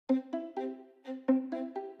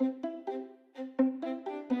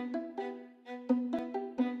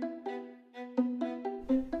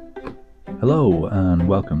Hello and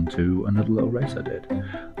welcome to another little race I did.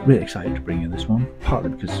 Really excited to bring you this one, partly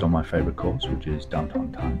because it's on my favourite course, which is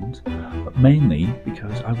Downtown Titans, but mainly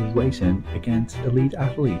because I was racing against elite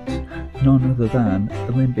athletes, none other than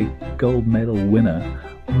Olympic gold medal winner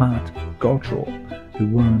Matt Gottrell, who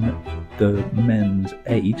won the men's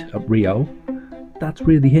 8 at Rio. That's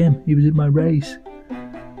really him, he was in my race.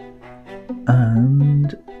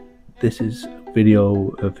 And this is a video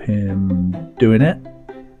of him doing it.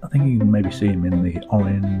 I think you can maybe see him in the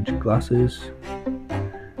orange glasses.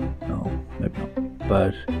 No, maybe not.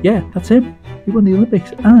 But yeah, that's him. He won the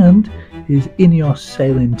Olympics. And his INEOS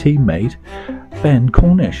sailing teammate, Ben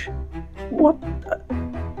Cornish. What?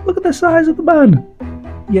 Look at the size of the man.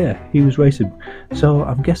 Yeah, he was racing. So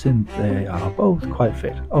I'm guessing they are both quite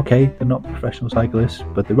fit. Okay, they're not professional cyclists,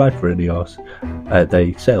 but they ride for INEOS.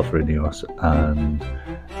 They sail for INEOS, and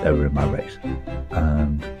they were in my race.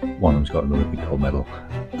 And one of them's got an Olympic gold medal,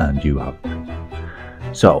 and you have.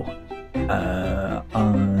 So,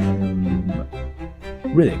 I'm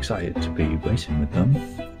really excited to be racing with them.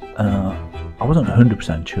 I wasn't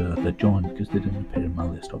 100% sure that they'd joined because they didn't appear in my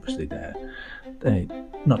list. Obviously, they're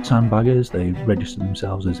not sandbaggers. They registered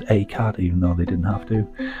themselves as ACAT, even though they didn't have to,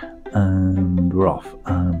 and we're off.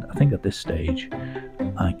 And I think at this stage,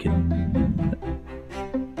 I can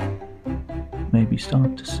maybe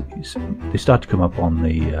start to see. They start to come up on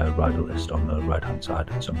the rider list on the right hand side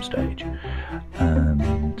at some stage,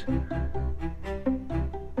 and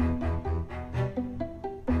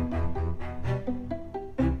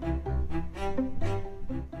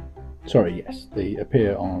sorry, yes, they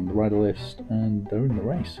appear on the rider list and they're in the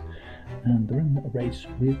race, and they're in a race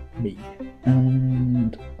with me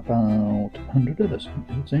and about 100 others,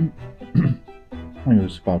 it would seem. I think it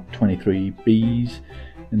was about 23 Bs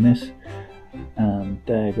in this. And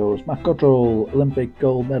there goes Matt Gottrell, Olympic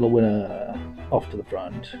gold medal winner, off to the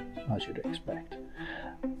front, as you'd expect.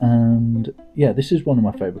 And yeah, this is one of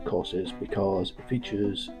my favourite courses because it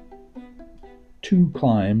features 2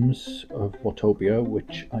 climbs of Watobia,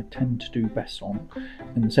 which I tend to do best on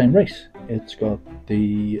in the same race. It's got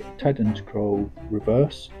the Titans Grove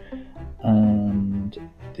reverse and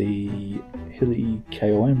the hilly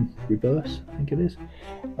KOM reverse, I think it is,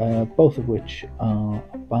 both of which are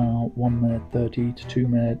about 1 minute 30 to 2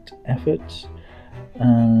 minute efforts,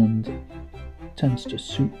 and tends to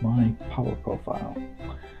suit my power profile.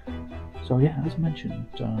 So yeah, as I mentioned,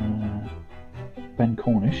 Ben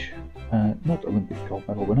Cornish, not Olympic gold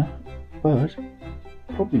medal winner, but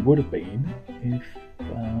probably would have been if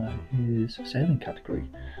his sailing category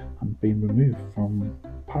hadn't been removed from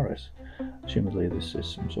Paris. Assumedly this is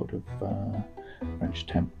some sort of French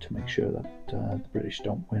attempt to make sure that the British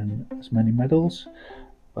don't win as many medals.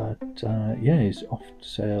 But yeah, he's off to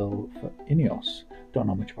sail for INEOS. Don't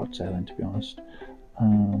know much about sailing, to be honest.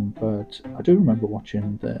 But I do remember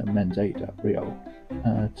watching the men's 8 at Rio.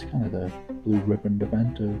 It's kind of the blue ribboned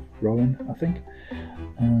event of rowing, I think.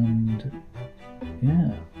 And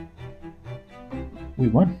yeah, we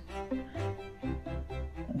won.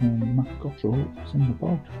 And Matt Gottrell was in the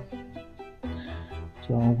boat.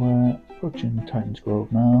 So we're approaching Titans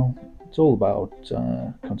Grove now. It's all about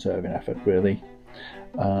conserving effort, really.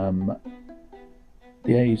 The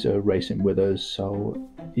A's are racing with us, so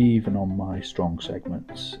even on my strong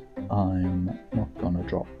segments, I'm not going to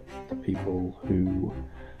drop the people who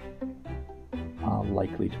are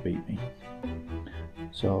likely to beat me.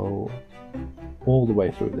 So all the way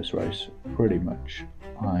through this race, pretty much,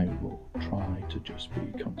 I will try to just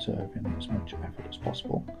be conserving as much effort as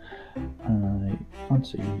possible. I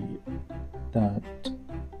fancy that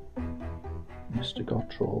Mr.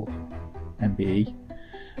 Gottrell, MBE,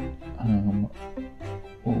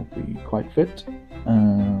 will be quite fit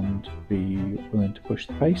and be willing to push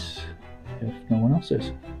the pace if no one else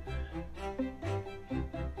is.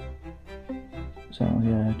 So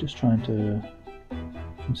yeah, just trying to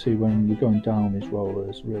see when we're going down, these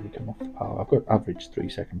rollers really come off the power. I've got average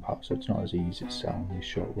 3-second power, so it's not as easy to sell on these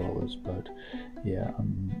short rollers, but yeah,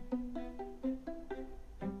 I'm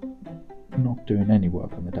not doing any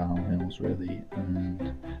work on the downhills really,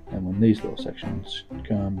 and then when these little sections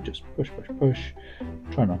come, just push,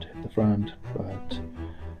 try not to hit the front, but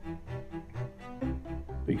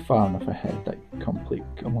be far enough ahead that you completely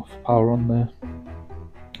come off power on the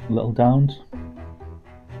little downs.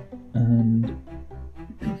 And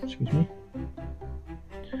excuse me,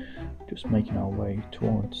 just making our way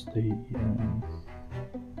towards the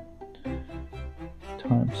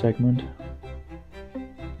time segment.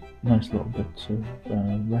 Nice little bits of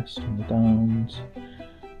rest on the downs,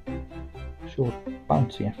 short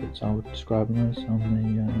bouncy efforts I would describe them as on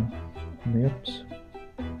the ups.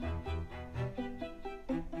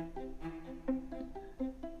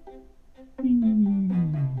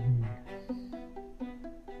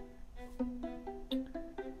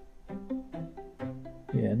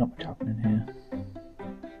 not much happening here.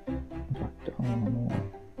 In fact,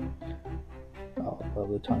 well,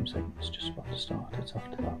 the time segment's just about to start. It's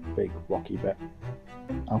after that big rocky bit.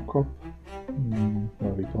 Outcrop?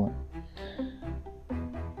 Whatever you call it.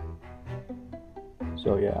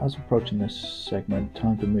 So yeah, as approaching this segment,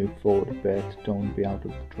 time to move forward a bit, don't be out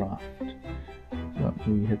of the draft when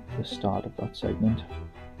we hit the start of that segment.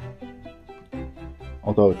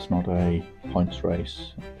 Although it's not a points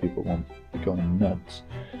race, people won't be going nuts,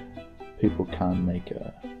 people can make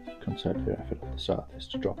a concerted effort at the start of this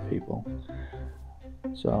to drop people.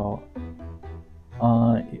 So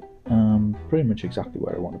I am pretty much exactly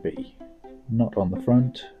where I want to be. Not on the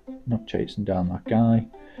front, not chasing down that guy,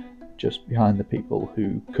 just behind the people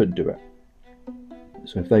who could do it.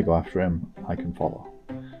 So if they go after him, I can follow.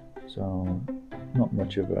 So not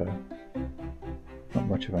much of an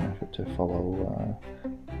effort to follow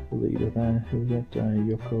the leader there. Who was it?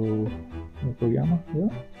 Yokoyama? Yeah.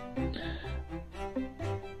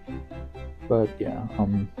 But yeah,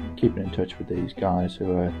 I'm keeping in touch with these guys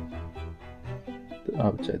who are, I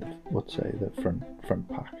would say, the front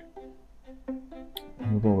pack.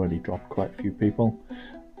 And we've already dropped quite a few people,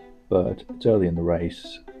 but it's early in the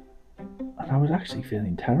race, and I was actually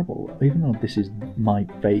feeling terrible, even though this is my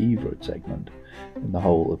favourite segment in the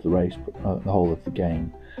whole of the race, the whole of the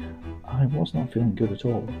game. I was not feeling good at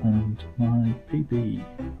all, and my PB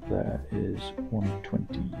there is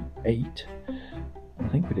 128. I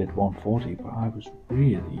think we did 140, but I was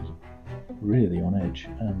really on edge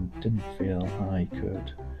and didn't feel I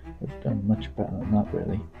could have done much better than that,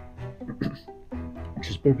 really. Which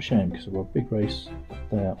is a bit of a shame because I've got a big race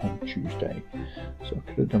there on Tuesday, so I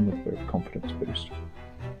could have done with a bit of a confidence boost.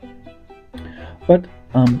 But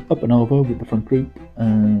I'm up and over with the front group,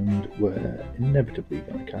 and we're inevitably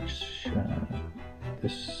going to catch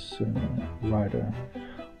this rider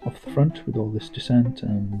off the front with all this descent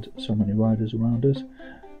and so many riders around us.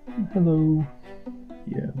 Hello.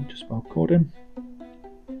 Yeah, we just about caught him.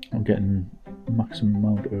 I'm getting maximum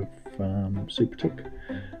amount of super tuck.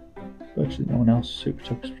 Virtually no one else super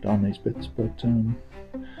tucks down these bits, but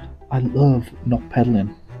I love not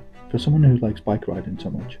pedaling. For someone who likes bike riding so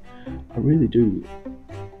much, I really do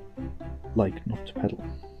like not to pedal.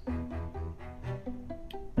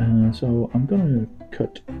 So I'm going to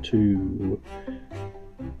cut to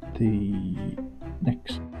the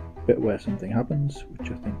next bit where something happens, which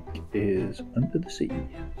I think is under the sea.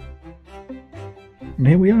 And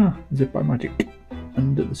here we are, as if by magic,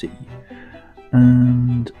 under the sea.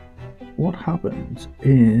 And what happens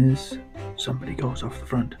is somebody goes off the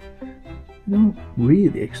front. They don't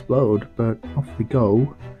really explode, but off they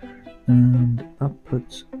go, and that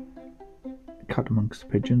puts a cat amongst the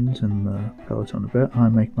pigeons in the peloton a bit. I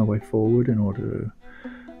make my way forward in order to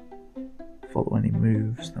follow any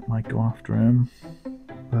moves that might go after him,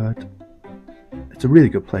 but it's a really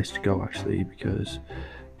good place to go actually, because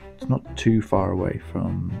it's not too far away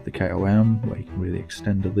from the KOM where you can really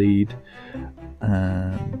extend the lead,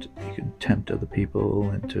 and you can tempt other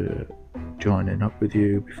people into joining up with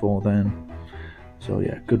you before then. So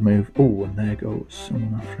yeah, good move. Oh, and there goes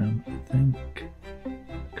someone after him, I think.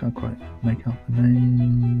 Can't quite make out the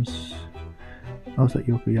names. Oh, is that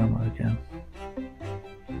Yokoyama again?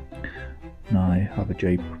 And I have a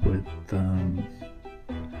jape with the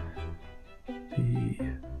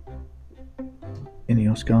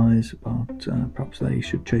INEOS guys about perhaps they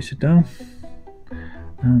should chase it down,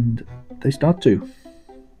 and they start to.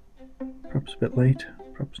 Perhaps a bit late,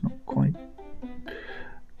 perhaps not quite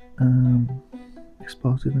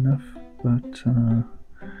explosive enough, but and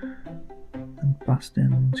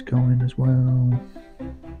Bastion's going as well.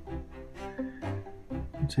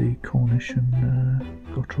 Let's see, Cornish and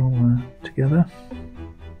Gottrell together.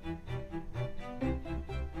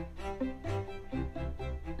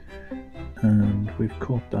 And we've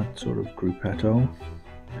caught that sort of gruppetto.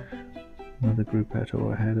 Another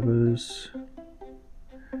gruppetto ahead of us.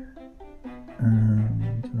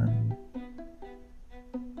 And then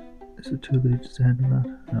is there 2 leaders ahead of that?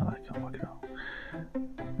 No, I can't work it out.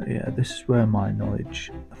 But yeah, this is where my knowledge,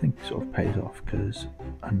 I think, sort of pays off, because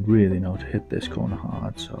I really know to hit this corner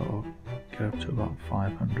hard, so get up to about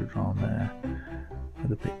 500 around there.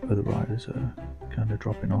 Other riders are kind of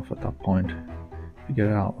dropping off at that point. If you get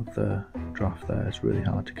out of the draft there, it's really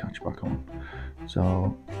hard to catch back on.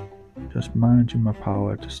 So just managing my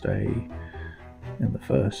power to stay in the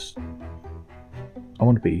first. I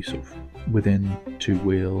want to be sort of within 2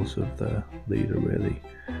 wheels of the leader, really.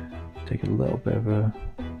 Take a little bit of a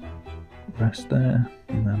rest there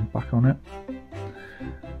and then back on it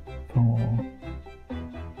for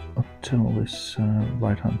up till this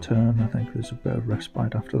right hand turn. I think there's a bit of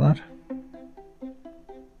respite after that.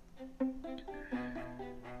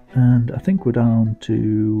 And I think we're down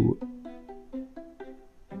to,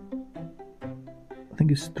 I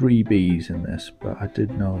think it's 3 Bs in this, but I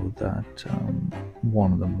did know that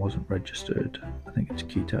one of them wasn't registered. I think it's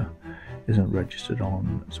Kita, isn't registered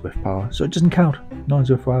on Zwift Power, so it doesn't count.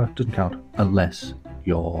 Non-Zwift Power doesn't count unless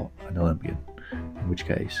you're an Olympian, in which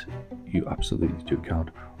case you absolutely do count,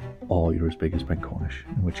 or you're as big as Ben Cornish,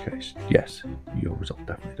 in which case, yes, your result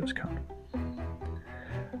definitely does count.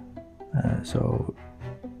 So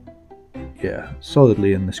yeah,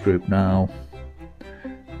 solidly in this group now,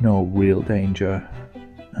 no real danger,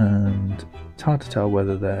 and it's hard to tell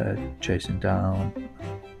whether they're chasing down.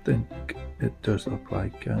 I think it does look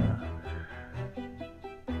like the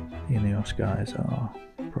INEOS guys are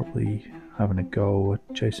probably having a go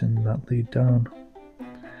at chasing that lead down,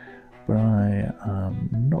 but I am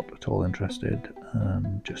not at all interested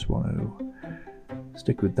and just want to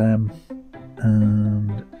stick with them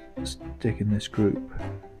and stick in this group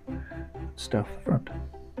and stay off the front.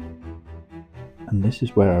 And this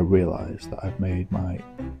is where I realised that I've made my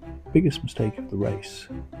biggest mistake of the race,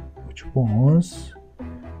 which was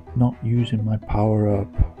not using my power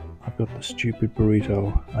up. I've got the stupid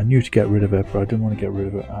burrito. I knew to get rid of it, but I didn't want to get rid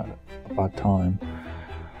of it at a bad time.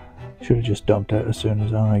 Should have just dumped it as soon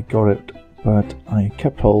as I got it, but I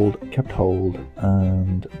kept hold,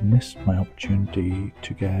 and missed my opportunity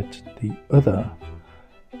to get the other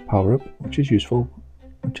power up, which is useful,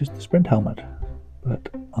 which is the sprint helmet. But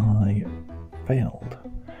I failed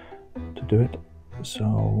to do it,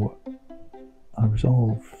 so I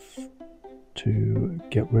resolved to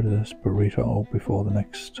get rid of this burrito before the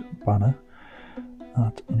next banner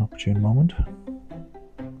at an opportune moment.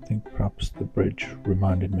 I think perhaps the bridge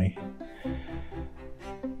reminded me.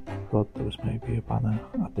 I thought there was maybe a banner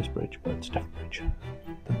at this bridge, but it's a different bridge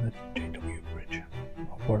than the JW bridge,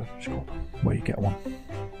 or whatever it's called, where you get one.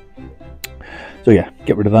 So yeah,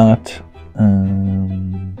 get rid of that,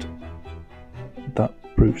 and that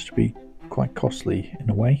proves to be quite costly in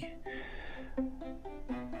a way.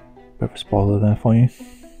 Bit of a spoiler there for you.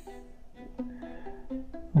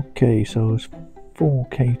 Okay, so there's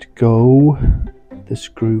 4k to go. This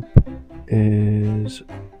group is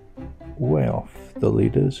way off the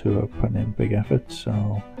leaders who are putting in big efforts,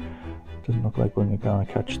 so it doesn't look like we're going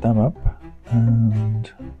to catch them up,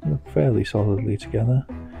 and look fairly solidly together.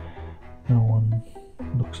 No one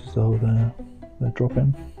looks as though they're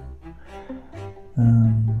dropping,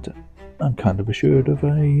 and I'm kind of assured of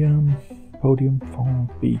a podium for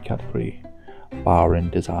B category, barring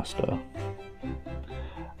disaster.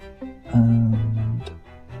 And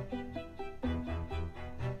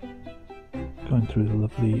going through the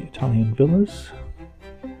lovely Italian villas.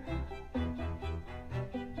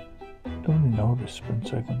 Don't really know this sprint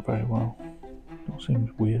segment very well. It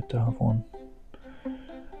seems weird to have one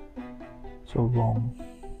so long,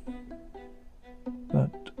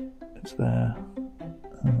 but it's there.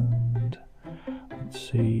 And let's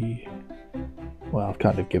see. Well, I've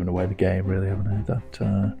kind of given away the game, really, haven't I?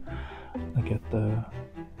 That I get the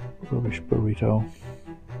rubbish burrito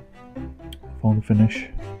for the finish.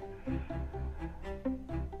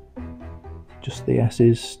 Just the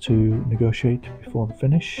S's to negotiate before the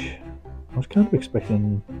finish. I was kind of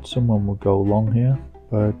expecting someone would go long here,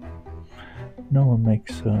 but no one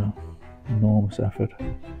makes an enormous effort.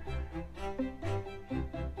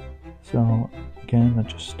 So again, I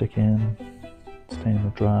just stick in, stay in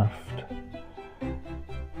the draft,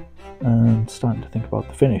 and starting to think about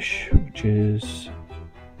the finish, which is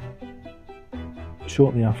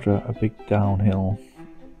shortly after a big downhill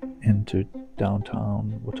into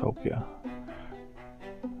downtown Watopia.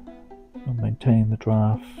 I'll maintain the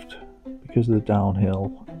draft because of the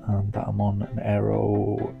downhill and that I'm on an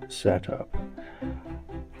aero setup.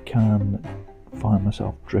 I can find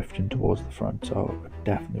myself drifting towards the front, so I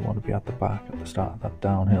definitely want to be at the back at the start of that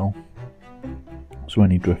downhill. So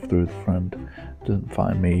when you drift through the front, it doesn't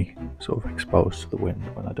find me sort of exposed to the wind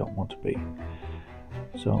when I don't want to be.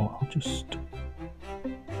 So I'll just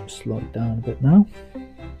slow it down a bit now.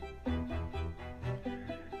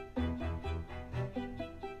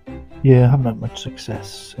 Yeah, I haven't had much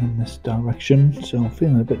success in this direction, so I'm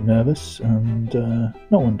feeling a bit nervous and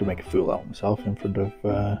not wanting to make a fool out of myself in front of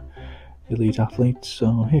elite athletes.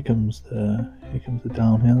 So here comes the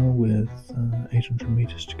downhill with 800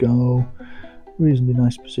 meters to go. Reasonably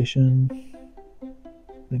nice position. I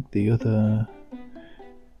think the other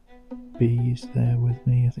B's there with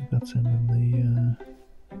me. I think that's him in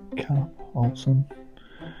the cap, Olsen.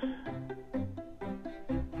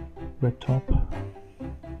 Red top.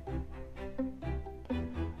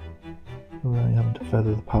 Really having to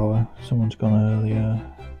feather the power. Someone's gone earlier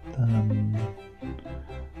than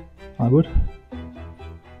I would.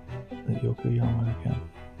 the Yokoyama again.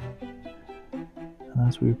 And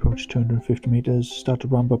as we approach 250 meters, start to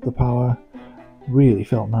ramp up the power. Really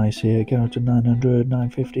felt nice here. Get up to 900,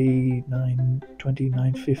 950, 920,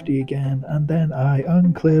 950 again, and then I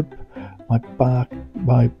unclip.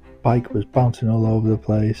 My bike was bouncing all over the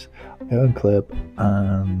place. I unclip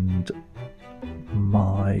and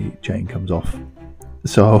my chain comes off.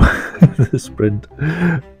 So the sprint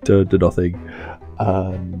turned to nothing,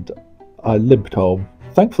 and I limped home.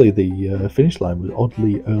 Thankfully, the finish line was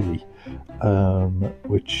oddly early,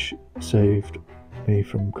 which saved me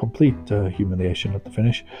from complete humiliation at the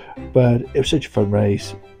finish. But it was such a fun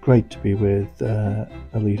race. Great to be with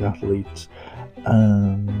elite athletes,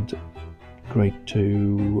 and great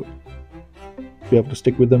to be able to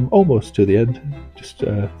stick with them almost to the end, just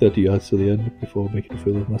 30 yards to the end before making a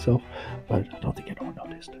fool of myself. But I don't think anyone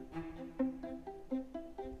noticed.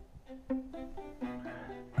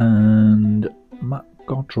 And Matt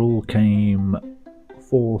Gottrell came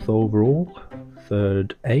 4th overall,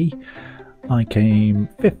 3rd A. I came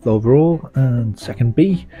 5th overall and 2nd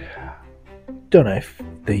B. Don't know if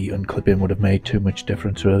the unclipping would have made too much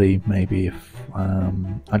difference really. Maybe if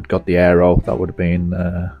I'd got the aero, that would have been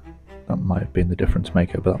that might have been the difference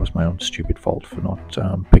maker, but that was my own stupid fault for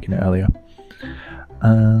not picking it earlier.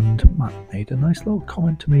 And Matt made a nice little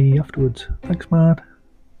comment to me afterwards. Thanks, Matt.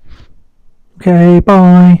 Okay,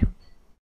 bye.